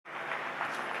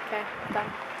Okay, done.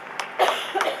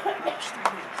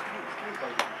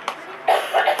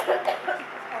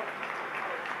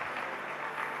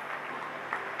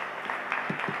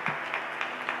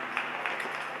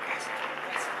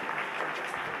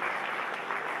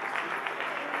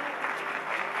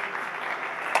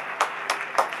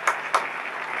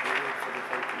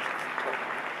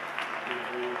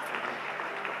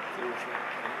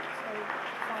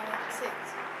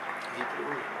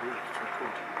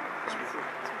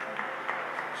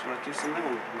 Shall I do some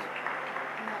lemon?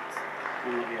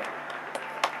 Not yet.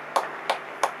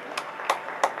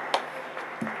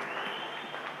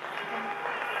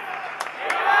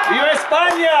 ¡Viva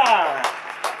España!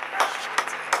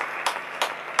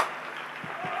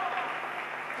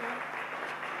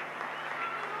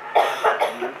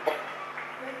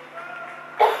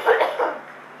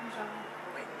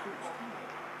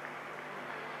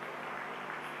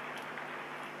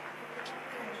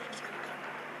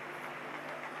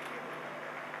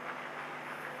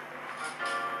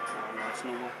 It's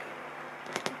not working.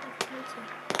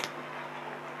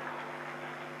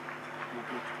 My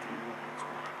Bluetooth didn't work, that's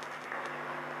why.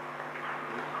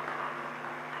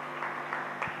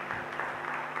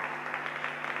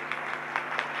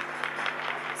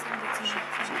 Send it to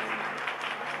me.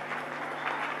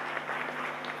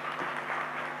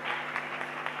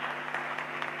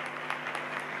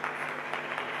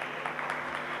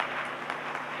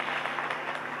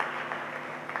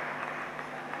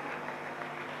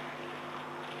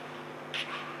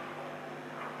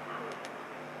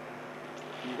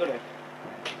 You got it?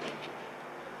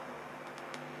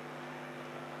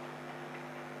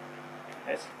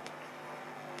 Yes?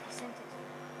 Send it.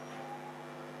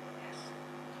 Yes.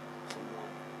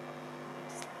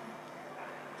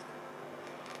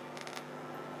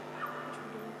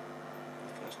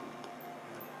 First one.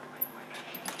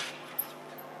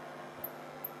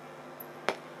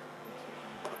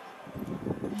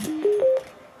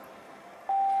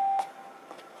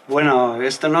 Bueno,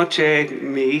 esta noche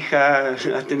mi hija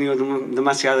ha tenido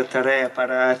demasiada tarea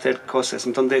para hacer cosas,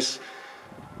 entonces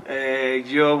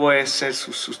yo voy a ser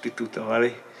su sustituto,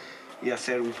 ¿vale? Y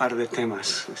hacer un par de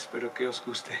temas. Espero que os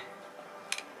guste.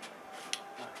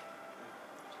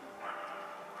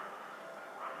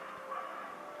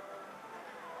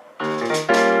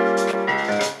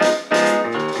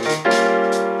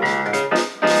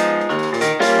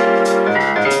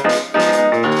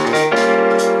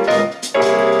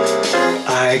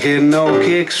 I get no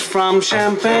kicks from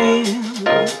champagne.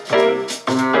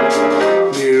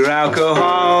 Beer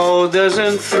alcohol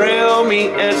doesn't thrill me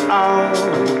at all.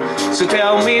 So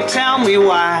tell me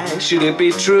why should it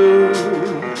be true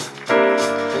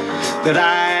that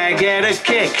I get a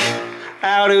kick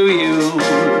out of you?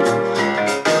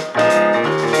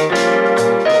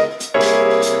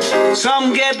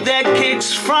 Some get their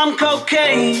kicks from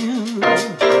cocaine.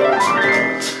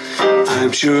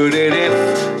 I'm sure that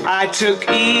if I took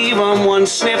even one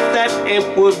sniff that it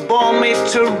would bore me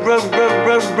to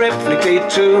replicate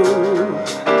too.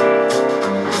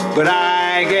 But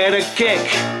I get a kick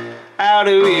out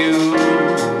of you.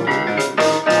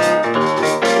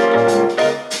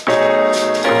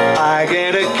 I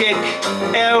get a kick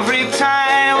every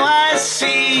time I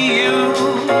see you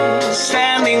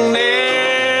standing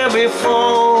there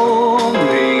before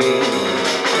me.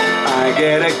 I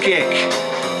get a kick,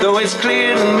 though it's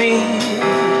clear to me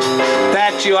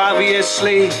that you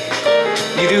obviously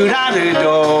do not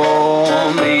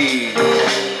adore me.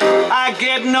 I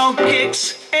get no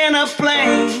kicks in a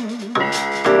plane,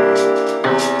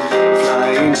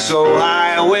 flying so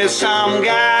high with some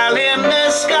gal in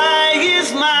the sky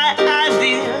is my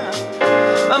idea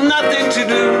of nothing to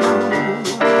do.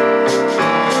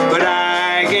 But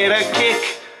I get a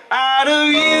kick out of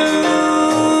you.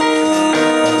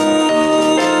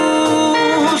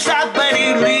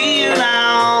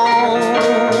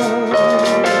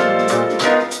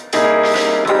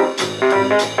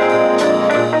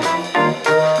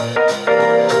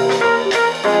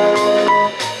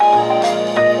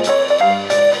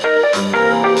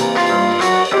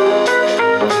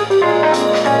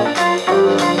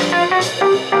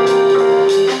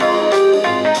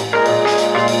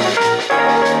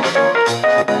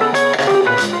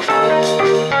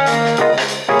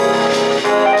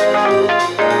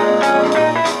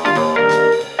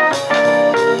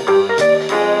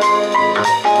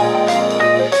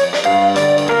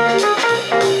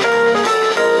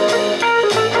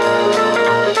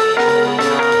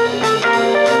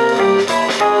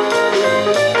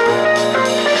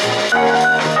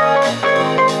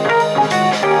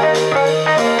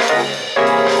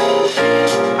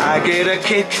 I get a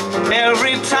kick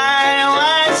every time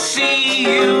I see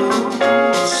you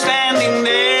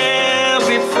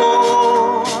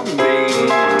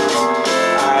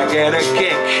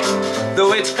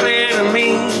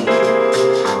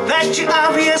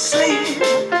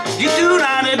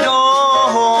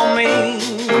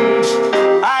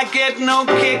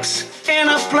in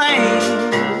a plane,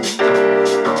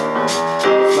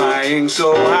 flying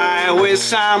so high with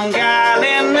some gal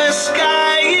in the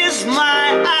sky is my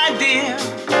idea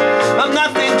of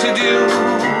nothing to do.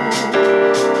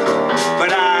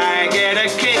 But I get a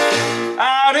kick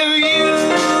out of you.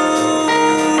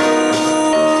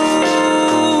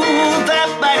 That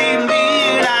body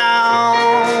lead out.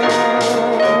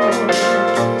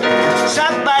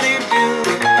 Somebody do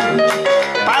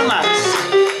palmas.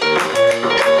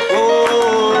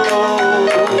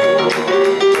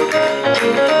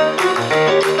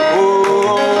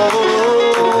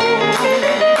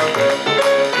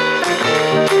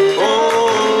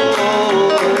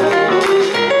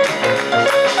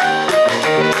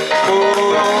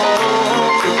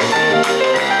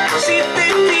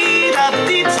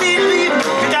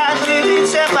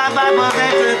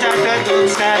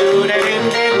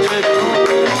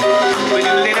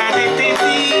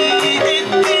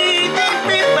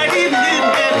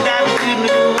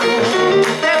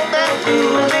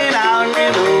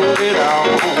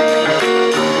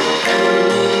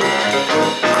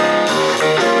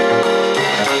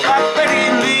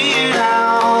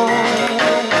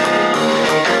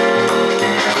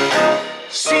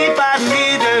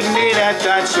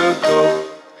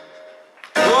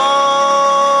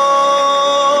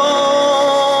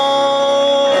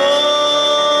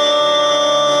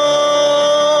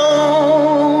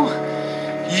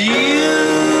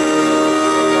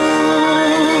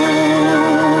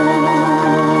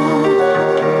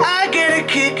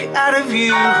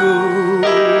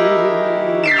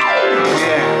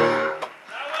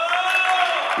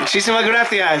 Muchísimas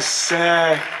gracias.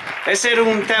 Ese era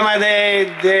un tema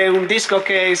de un disco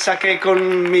que saqué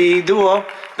con mi dúo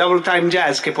Double Time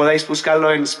Jazz, que podéis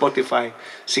buscarlo en Spotify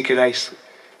si queréis.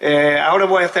 Ahora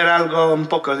voy a hacer algo un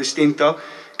poco distinto,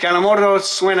 que a lo mejor os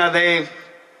suena de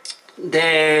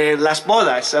las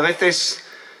bodas. A veces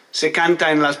se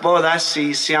canta en las bodas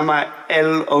y se llama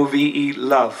L-O-V-E,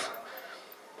 Love.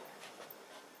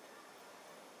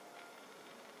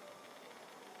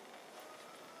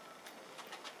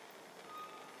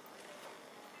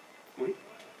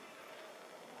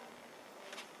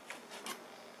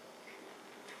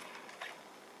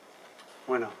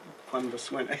 Bueno, cuando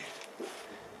suene.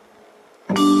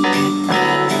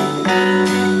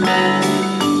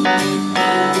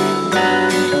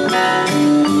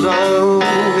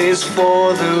 Love is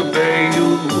for the way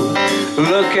you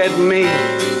look at me.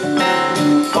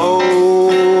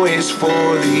 O is for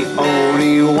the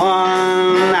only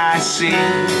one I see.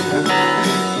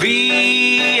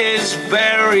 B is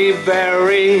very,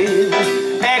 very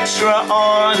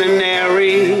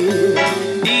extraordinary.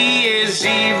 E is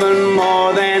even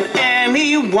more than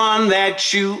anyone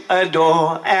that you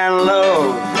adore. And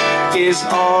love is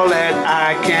all that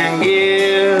I can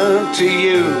give to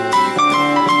you.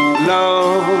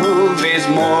 Love is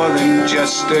more than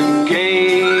just a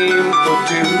game for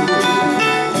two.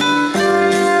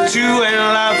 Two and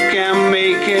love can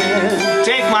make it.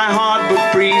 Take my heart,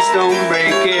 but please don't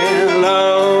break it.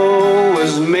 Love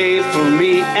was made for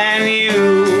me and you.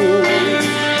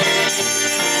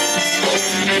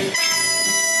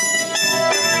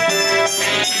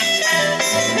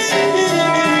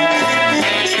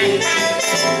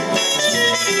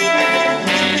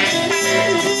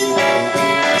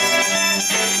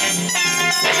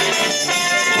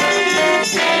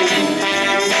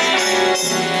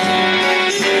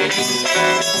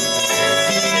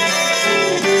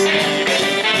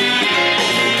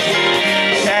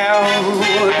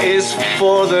 Is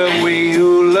for the way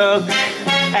you look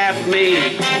at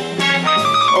me.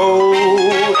 O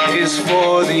is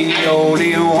for the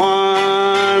only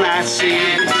one I see.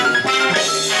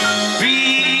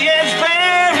 B is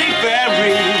very,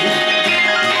 very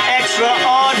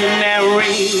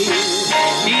extraordinary.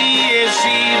 E is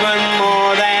even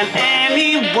more than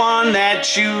anyone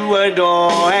that you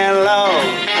adore. And love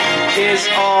is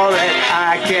all that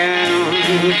I can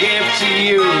give to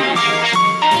you.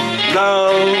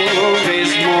 Love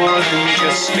is more than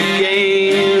just a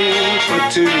game for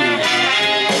two.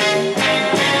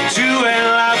 Two and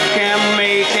love can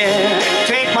make it.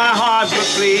 Take my heart, but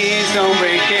please don't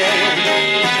break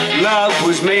it. Love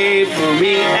was made for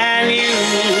me and you.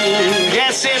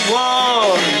 Yes, it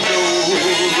was.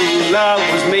 Oh, love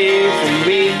was made for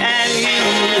me and you.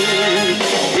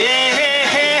 Yeah,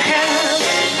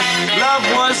 love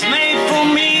was made for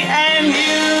me and you.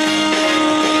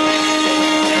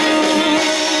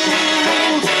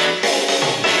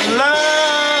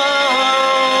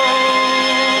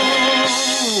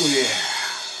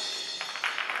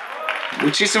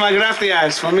 Muchísimas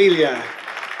gracias, familia.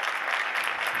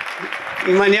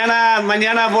 Y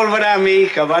mañana volverá mi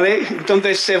hija, ¿vale?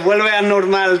 Entonces se vuelve a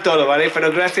normal todo, ¿vale?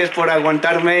 Pero gracias por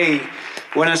aguantarme y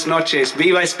buenas noches.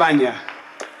 ¡Viva España!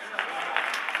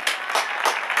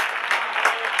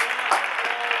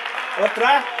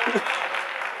 ¿Otra?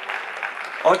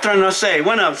 Otra no sé.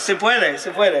 Bueno, se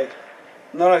puede.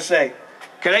 No lo sé.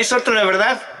 ¿Queréis otra de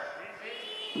verdad?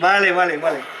 Vale.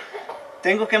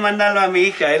 Tengo que mandarlo a mi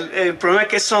hija. El problema es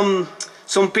que son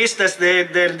pistas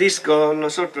del disco,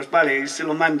 los otros, vale, y se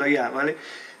lo mando ya, ¿vale?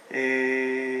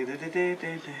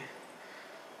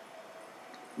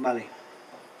 Vale.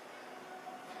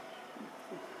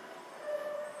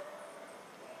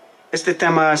 Este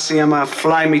tema se llama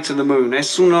Fly Me to the Moon.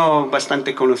 Es uno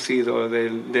bastante conocido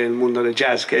del mundo del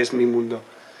jazz, que es mi mundo.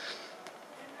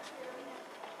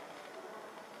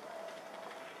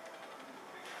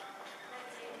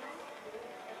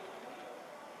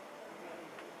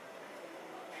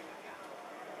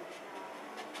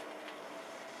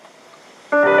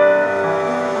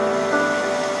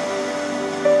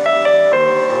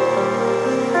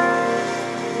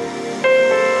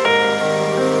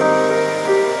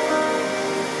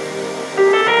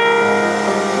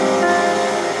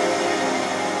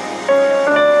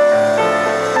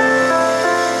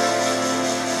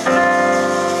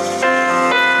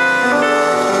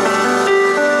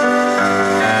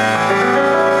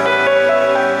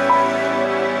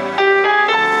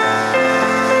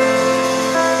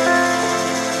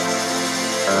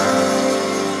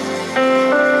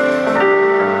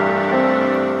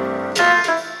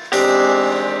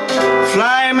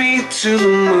 To the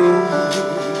moon,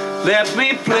 let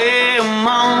me play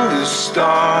among the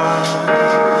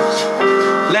stars.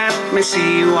 Let me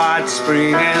see what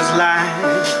spring is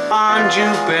like on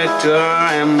Jupiter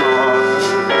and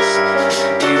Mars.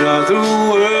 In other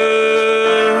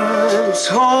words,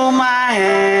 hold my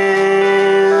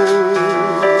hand.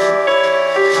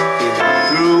 In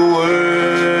other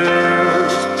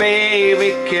words,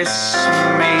 baby, kiss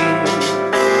me.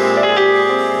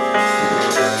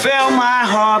 Fill my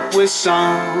heart with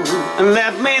song and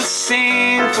let me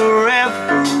sing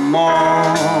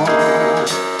forevermore.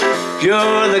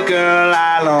 You're the girl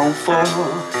I long for.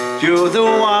 You're the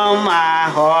one my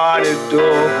heart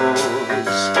adores.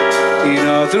 In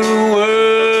other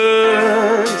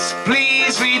words,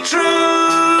 please be true.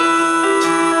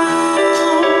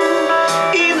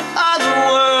 In other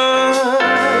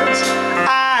words,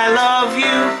 I love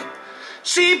you.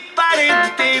 See,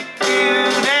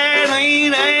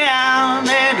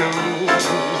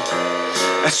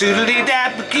 Soodly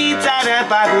dap kita da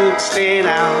babu stay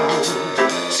now.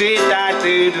 Sit da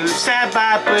do do sap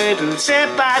ba do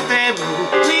sap ba de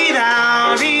be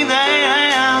down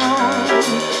down.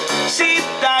 Sit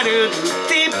da do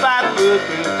ti ba bu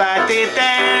ba de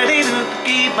da di do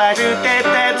ki ba do da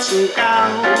da su ka.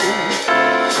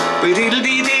 Be di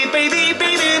di di be di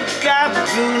ka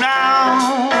bu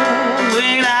now.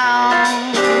 Be now.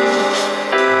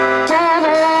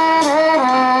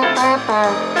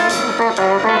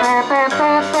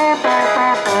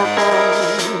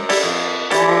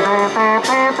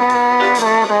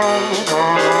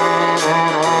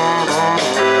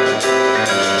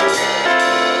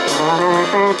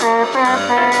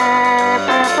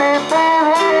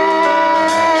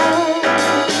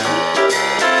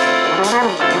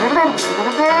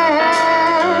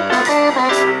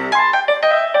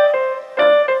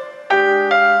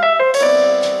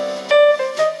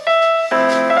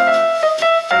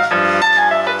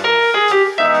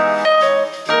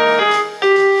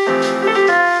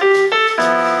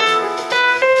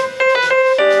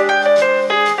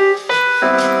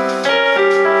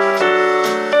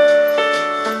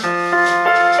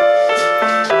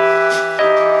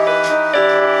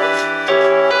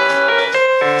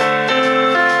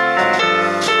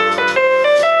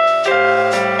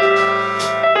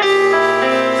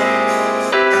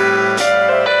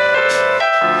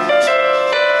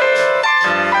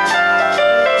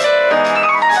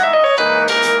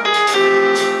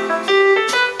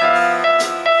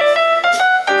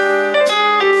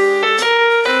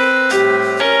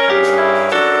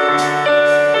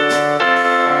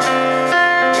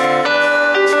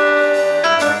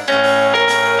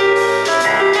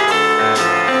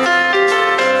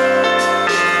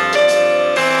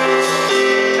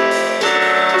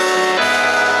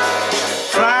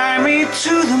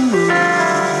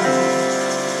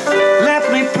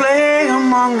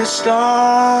 The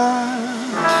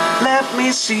stars, let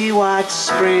me see what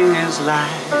spring is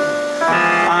like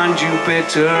on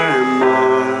Jupiter and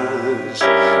Mars.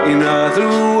 In other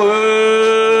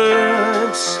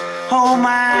words, hold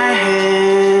my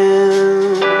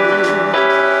hand.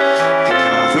 In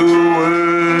other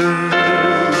words,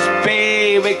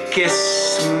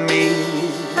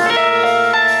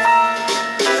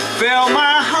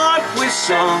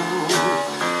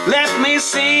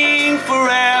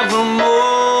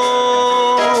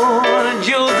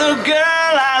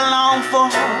 long for.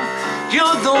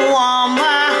 You're the one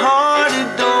my heart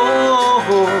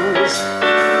adores.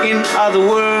 In other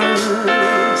words,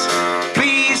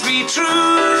 please be true.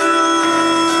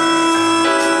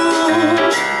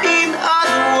 In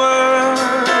other words,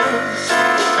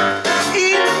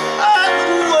 in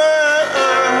other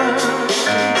words,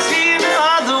 in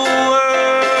other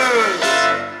words,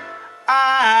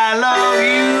 I love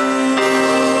you.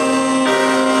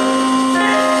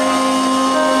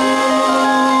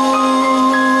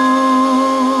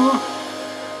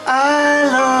 I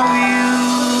love you.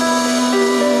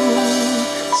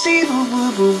 See boo boo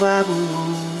boo ba boo.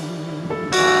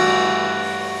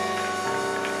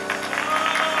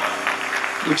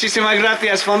 Muchísimas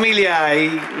gracias, familia, y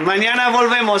mañana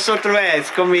volvemos otra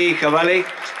vez con mi hija, ¿vale?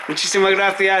 Muchísimas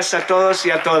gracias a todos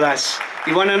y a todas,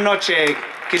 y buenas noches,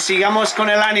 que sigamos con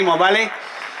el ánimo, ¿vale?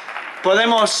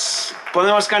 Podemos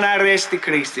ganar este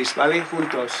crisis, ¿vale?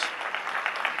 Juntos.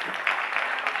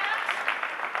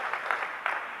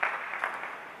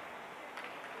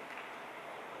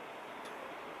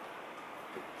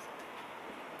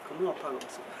 ¿Cómo apago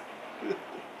eso?